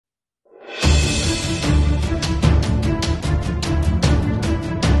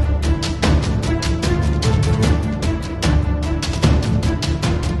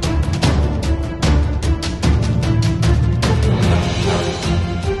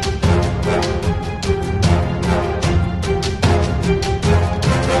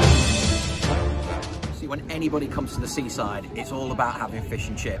anybody comes to the seaside, it's all about having fish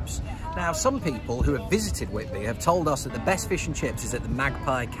and chips. Now, some people who have visited Whitby have told us that the best fish and chips is at the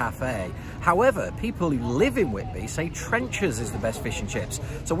Magpie Cafe. However, people who live in Whitby say Trenchers is the best fish and chips.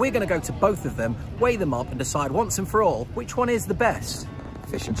 So we're going to go to both of them, weigh them up and decide once and for all which one is the best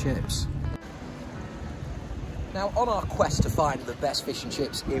fish and chips. Now, on our quest to find the best fish and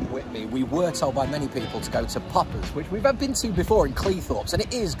chips in Whitby, we were told by many people to go to Popper's, which we've been to before in Cleethorpes, and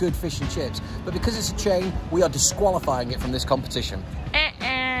it is good fish and chips. But because it's a chain, we are disqualifying it from this competition.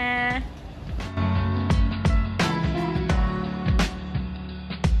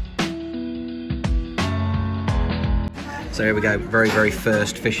 So here we go, very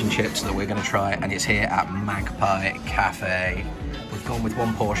first fish and chips that we're going to try, and it's here at Magpie Cafe. We've gone with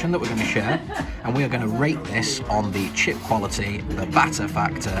one portion that we're going to share, and we are going to rate this on the chip quality, the batter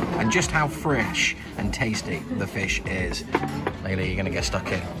factor, and just how fresh and tasty the fish is. Layla, you're going to get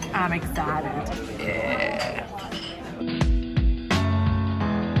stuck in. I'm excited. Yeah.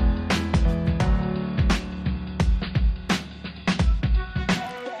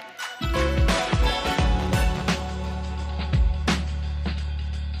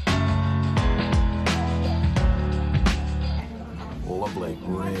 Lovely,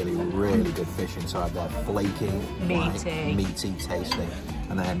 really good fish inside there. Flaky, meaty, meaty, tasty.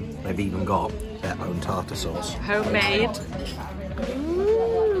 And then they've even got their own tartar sauce. Homemade.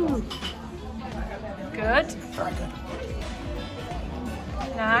 Ooh. Good. Very good.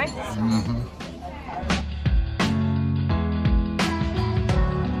 Nice. Mm-hmm.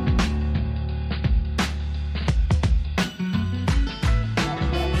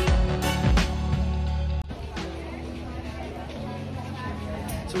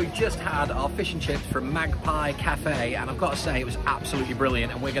 So we've just had our fish and chips from Magpie Cafe, and I've got to say it was absolutely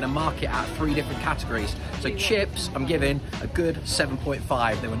brilliant, and we're going to mark it at 3 different categories. So chips, I'm giving a good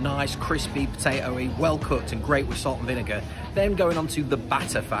 7.5. They were nice, crispy, potatoey, well cooked and great with salt and vinegar. Then going on to the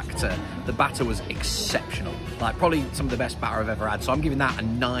batter factor. The batter was exceptional, like probably some of the best batter I've ever had. So I'm giving that a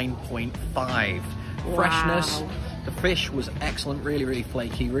 9.5. Wow. Freshness. The fish was excellent, really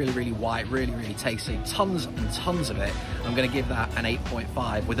flaky, really white, really tasty. Tons and tons of it. I'm going to give that an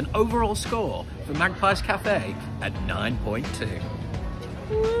 8.5 with an overall score for Magpie's Cafe at 9.2.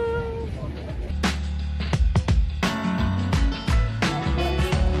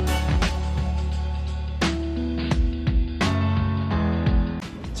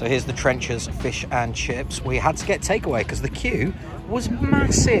 So here's the Trenchers fish and chips. We had to get takeaway because the queue was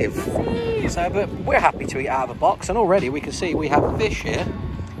massive. So, but we're happy to eat out of the box, and already we can see we have fish here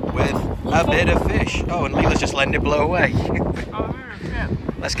with a bit of fish. Oh, and Leela's just letting it blow away.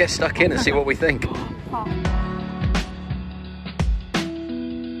 Let's get stuck in and see what we think.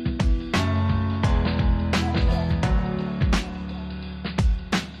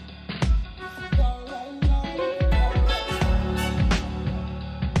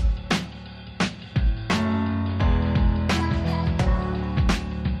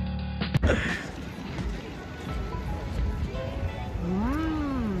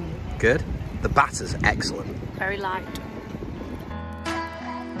 Good. The batter's excellent. Very light.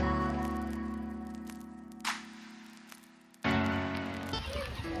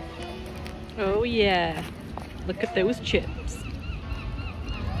 Oh yeah. Look at those chips.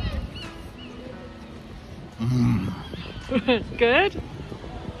 Good?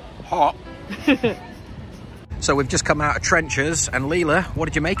 Hot. So we've just come out of Trenchers, and Leela, what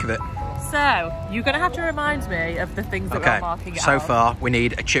did you make of it? So, you're going to have to remind me of the things that we're marking out. So far, we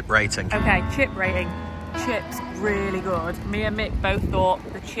need a chip rating. Okay, chip rating. Chips, really good. Me and Mick both thought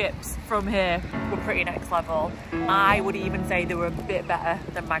the chips from here were pretty next level. I would even say they were a bit better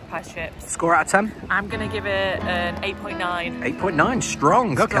than Magpie's chips. Score out of 10? I'm going to give it an 8.9. 8.9,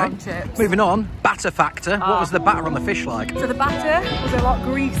 strong, okay. Strong chips. Moving on, batter factor. What was the batter on the fish like? So the batter was a lot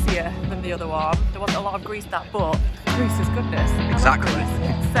greasier than the other one. There wasn't a lot of grease that, but grease is goodness. Exactly.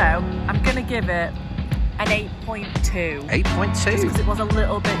 So I'm going to give it an 8.2. 8.2? Just because it was a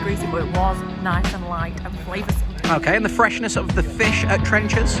little bit greasy, but it was nice and light and flavoursome. Okay, and the freshness of the fish at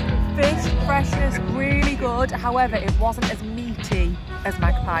Trenchers? Fish freshness, really good. However, it wasn't as meaty as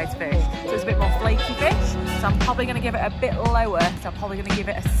Magpie's fish. So it's a bit more flaky fish. So I'm probably going to give it a bit lower. So I'm probably going to give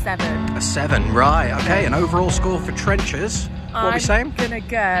it a 7. A 7, right. Okay, an overall score for Trenchers. What are we saying? I'm going to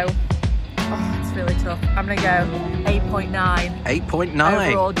go... Oh, it's really tough. I'm going to go 8.9. 8.9.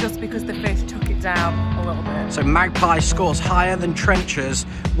 Overall, just because the fish took it down a little bit. So Magpie scores higher than Trenchers.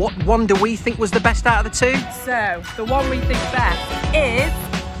 What one do we think was the best out of the two? So, the one we think best is...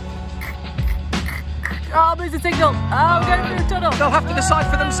 Oh, there's a signal. Oh, I'm going through a tunnel. They'll have to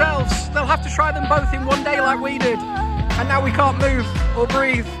decide for themselves. They'll have to try them both in one day like we did. And now we can't move or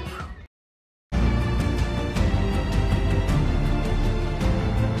breathe.